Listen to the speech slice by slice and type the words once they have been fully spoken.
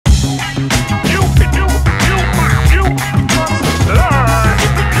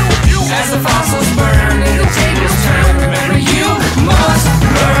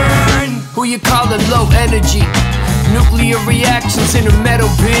call it low energy. Nuclear reactions in a metal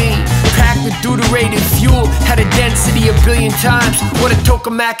beam, packed with deuterated fuel, had a density 1 billion times what a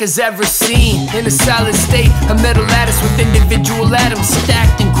tokamak has ever seen. In a solid state, a metal lattice with individual atoms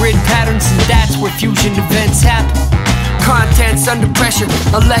stacked in grid patterns, and that's where fusion events happen. Contents under pressure,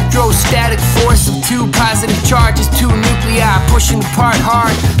 electrostatic force of 2 positive charges, 2 nuclei pushing apart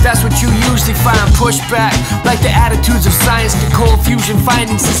hard. That's what you usually find pushback, like the attitudes of science to cold fusion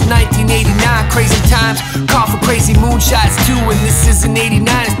findings since 1989. Crazy times, call for crazy moonshots too. And this isn't 89,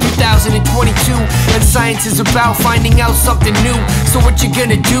 it's 2022, and science is about finding out something new. So what you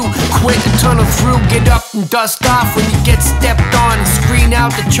gonna do? Quit and tunnel through, get up and dust off when you get stepped on, and screen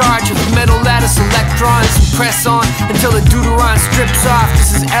out the charge with metal lattice electrons, and press on until the deuteron strips off.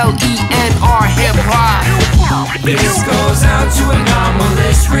 This is LENR hip-hop. This goes out to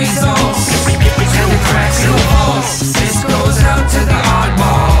anomalous results, to the cracks in the walls. This goes out to the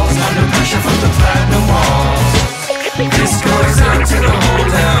oddballs, under pressure from the platinum walls. This goes out to the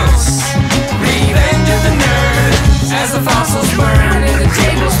holdouts, revenge of the nerds, as the fossils burn and the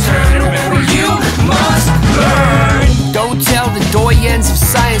tables turn. Remember, you must learn. Don't tell the doyens of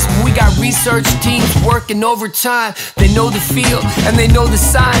science, but we got research teams working overtime. They know the field and they know the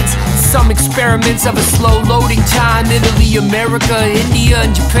signs. Some experiments have a slow loading time. Italy, America, India,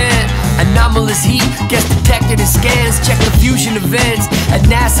 and Japan. Anomalous heat gets detected in scans. Check the fusion events at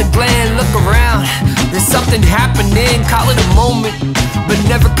NASA Gland. Look around, there's something happening. Call it a moment, but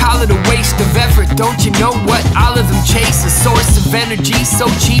never call it a waste of effort. Don't you know what all of them chase? A source of energy so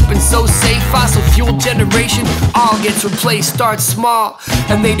cheap and so safe. Fossil fuel generation all gets replaced. Start small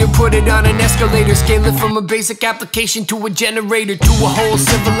and they do put it on an escalator. Scale it from a basic application to a generator to a whole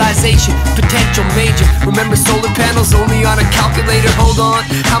civilization. Potential major. Remember solar panels only on a calculator. Hold on,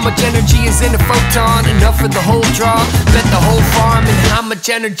 how much energy is in a photon? Enough for the whole draw. Bet the whole farm. And how much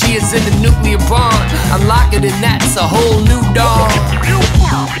energy is in a nuclear bomb? Unlock it and that's a whole new dawn.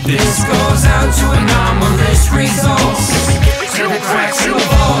 This goes out to anomalous results, to the cracks in the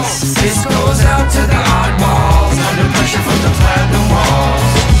walls. This goes out to the oddballs, under pressure from the platinum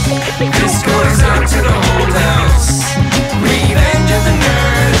walls. This goes out to the holdouts, revenge of the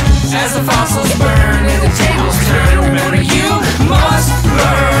nerds, as the fossils burn and the tables turn. Remember, you must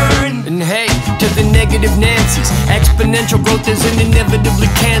learn. And hey, to the negative Nancy's, exponential growth isn't inevitably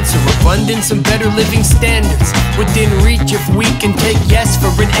cancer. Abundance and better living standards within reach if we can take yes for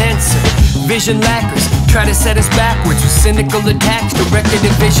an answer. Vision lackers try to set us backwards with cynical attacks directed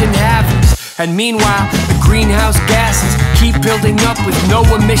at vision havers. And meanwhile, the greenhouse gases keep building up with no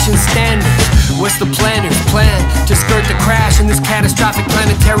emission standards. What's the planner's plan? To skirt the crash in this catastrophic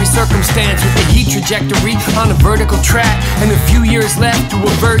planetary circumstance, with the heat trajectory on a vertical track and a few years left to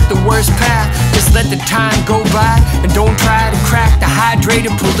avert the worst path. Just let the time go by and don't try to crack the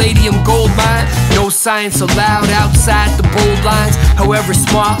hydrated palladium gold mine. No science allowed outside the bold lines, however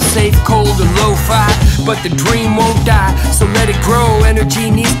small, safe, cold, or lo-fi. But the dream won't die, so let it grow.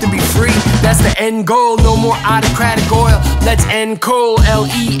 Energy needs to be free, that's the end goal. No more autocratic oil, let's end coal.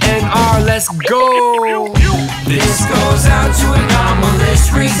 LENR, let's go. This goes out to anomalous